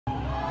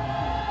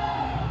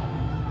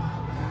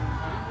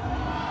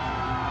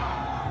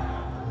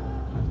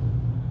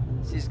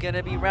going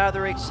to be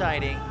rather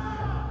exciting.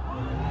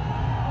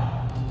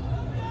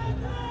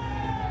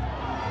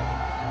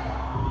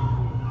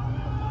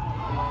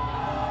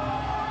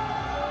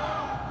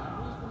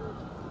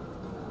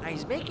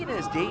 He's making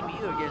his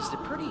debut against a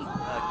pretty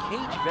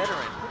cage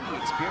veteran,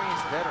 pretty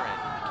experienced veteran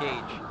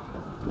cage.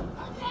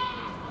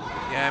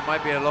 Yeah, it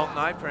might be a long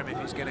night for him if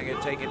he's going to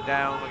get taken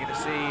down. We're going to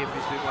see if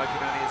he's been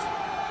working on his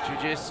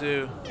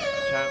jiu-jitsu.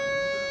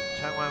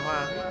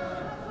 Chang-Hwan.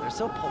 They're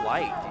so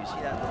polite. Do you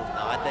see that little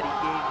nod that he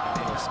gave?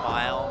 A little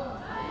smile.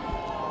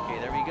 Okay,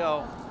 there we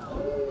go.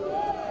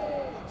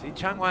 See,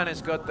 Chang-Hwan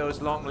has got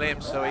those long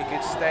limbs, so he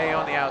could stay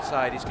on the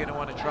outside. He's going to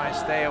want to try and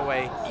stay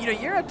away. You know,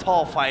 you're a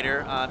tall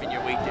fighter in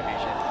your weight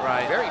division.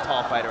 Right. Very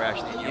tall fighter,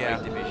 actually, in your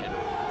weight division.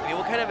 I mean,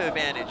 what kind of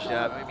advantage?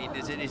 I mean,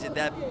 is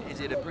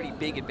it a pretty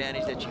big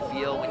advantage that you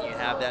feel when you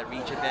have that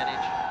reach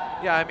advantage?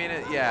 Yeah, I mean,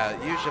 yeah.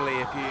 Usually,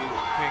 if you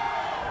can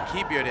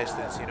keep your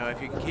distance, you know, if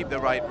you can keep the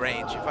right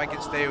range, if I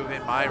can stay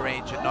within my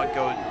range and not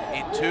go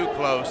in too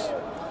close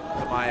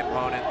to my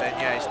opponent, then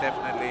yeah, it's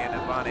definitely an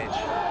advantage.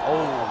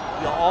 Oh,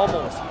 he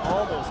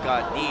almost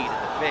got kneed in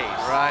the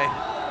face. Right.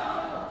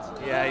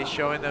 Yeah, he's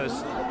showing the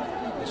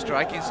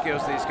striking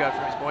skills that he's got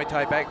from his Muay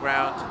Thai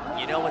background.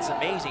 You know what's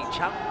amazing?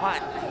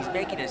 Chang-Hwan, he's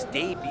making his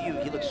debut.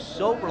 He looks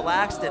so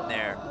relaxed in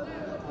there.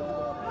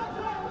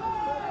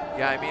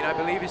 Yeah, I mean, I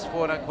believe he's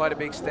fought on quite a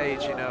big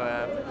stage, you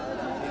know,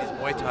 in his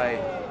Muay Thai.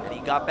 And he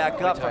got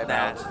back up from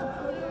that.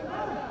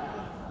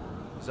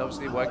 He's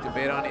obviously worked a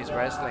bit on his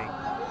wrestling.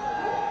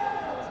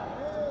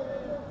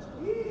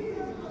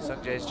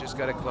 Sung-Jae's just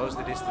got to close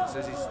the distance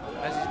as he's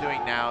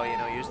doing now, you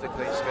know, use the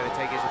clinch, he's got to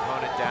take his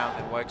opponent down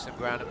and work some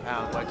ground and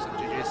pound, work some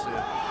jiu-jitsu.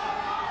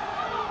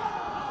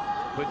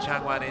 Put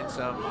Chang-Hwan in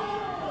some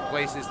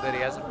places that he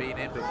hasn't been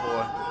in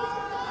before.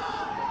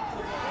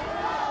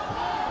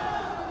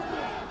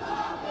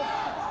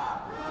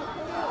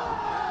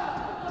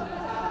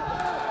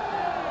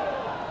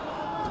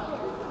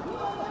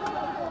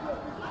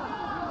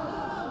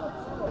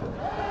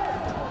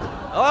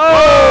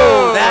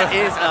 Oh, that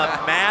is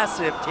a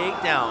massive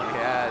takedown.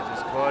 Yeah,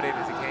 just caught him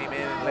as he came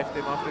in and lifted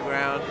him off the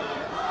ground.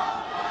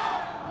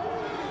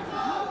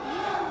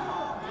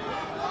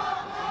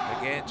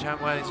 Again,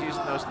 Chang-Hwan is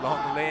using those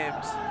long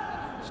limbs.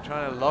 He's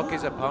trying to lock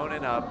his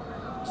opponent up,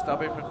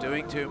 stop him from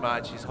doing too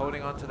much. He's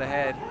holding on to the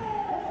head.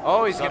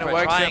 Oh, he's going to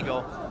work some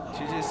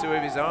jiu-jitsu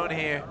of his own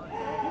here.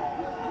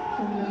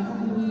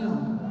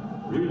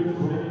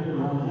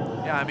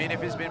 Yeah, I mean,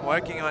 if he's been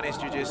working on his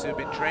jiu-jitsu,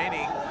 been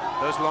training,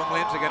 those long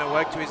limbs are going to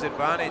work to his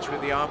advantage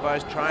with the arm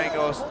bars,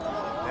 triangles.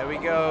 There we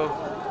go.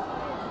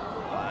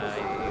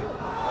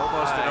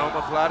 Almost an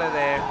omoplata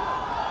there.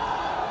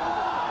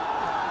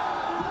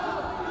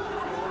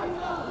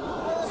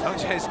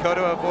 Sung-Jae's got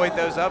to avoid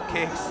those up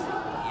kicks.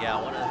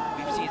 Yeah,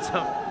 we've seen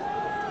some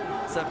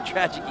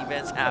tragic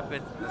events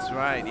happen. That's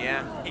right,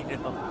 yeah. You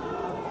know.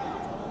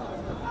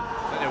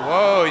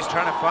 Whoa, he's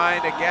trying to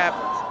find a gap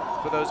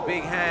for those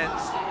big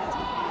hands.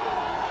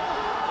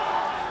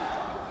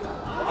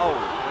 Oh,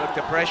 look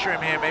to pressure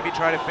him here, maybe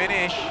try to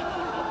finish.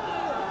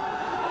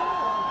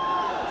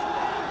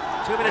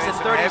 2 minutes and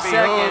 30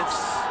 seconds.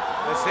 Hooks.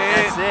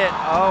 That's it.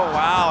 Oh,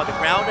 wow, the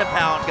ground and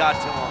pound got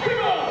to him.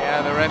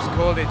 Yeah, the refs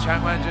called it.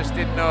 Chang-Hwan just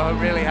didn't know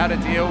really how to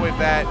deal with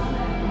that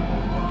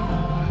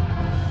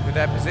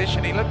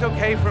position. He looked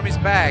okay from his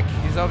back.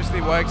 He's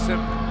obviously worked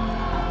some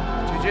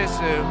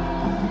jiu-jitsu.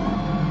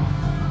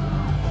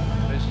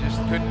 But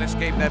just couldn't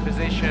escape that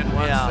position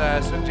once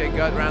Sung-Jae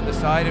got around the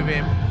side of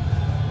him.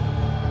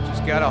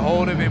 Just got a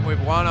hold of him with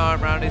one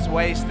arm around his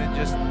waist and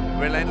just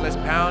relentless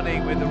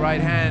pounding with the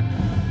right hand.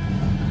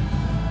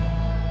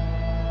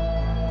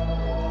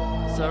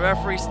 So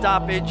referee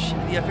stoppage,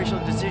 the official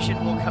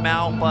decision will come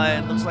out, but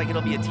it looks like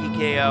it'll be a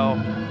TKO.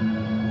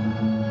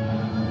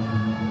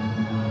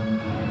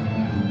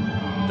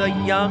 The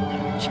young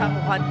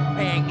Chang-Hwan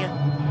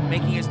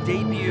making his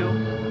debut.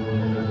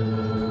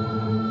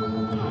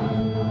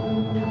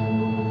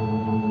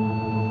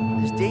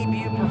 His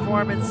debut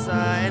performance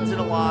ends in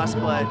a loss,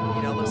 but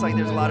you know, looks like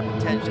there's a lot of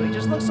potential. He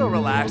just looks so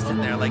relaxed in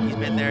there, like he's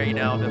been there, you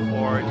know,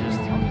 before. Just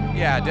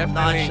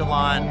definitely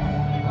nonchalant.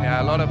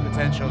 Yeah, a lot of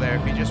potential there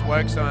if he just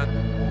works on.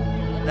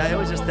 It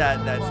was just that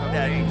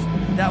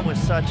was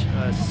such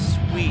a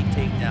sweet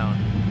takedown.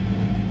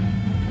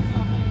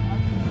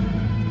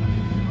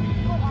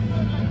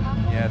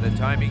 Yeah, the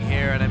timing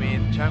here, and I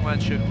mean, Chang-Hwan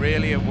should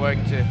really have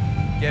worked to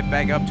get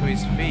back up to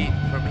his feet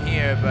from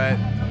here, but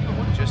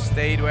just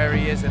stayed where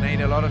he is and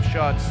ate a lot of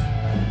shots.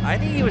 I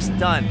think he was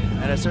stunned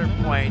at a certain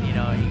point. You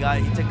know, he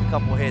took a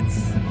couple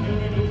hits.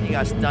 He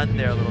got stunned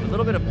there a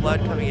little bit of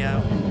blood coming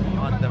out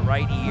on the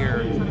right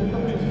ear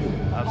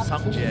of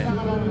Sung-Jae.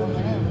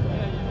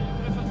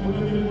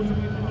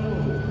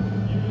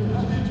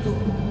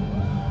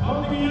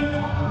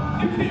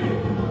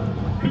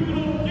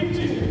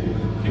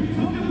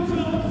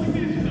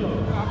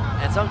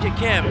 And Sung-Jae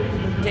Kim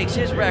takes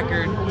his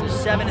record to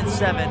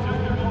 7-7,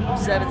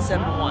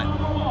 7-7-1.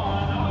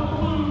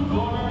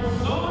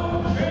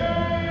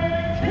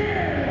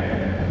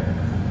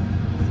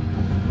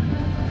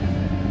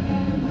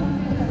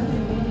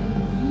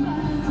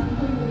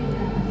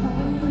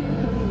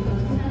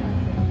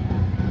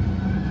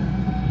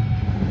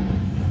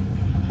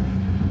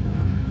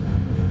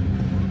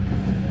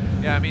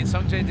 Yeah, I mean,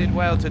 Sung-Jae did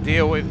well to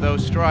deal with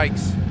those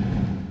strikes.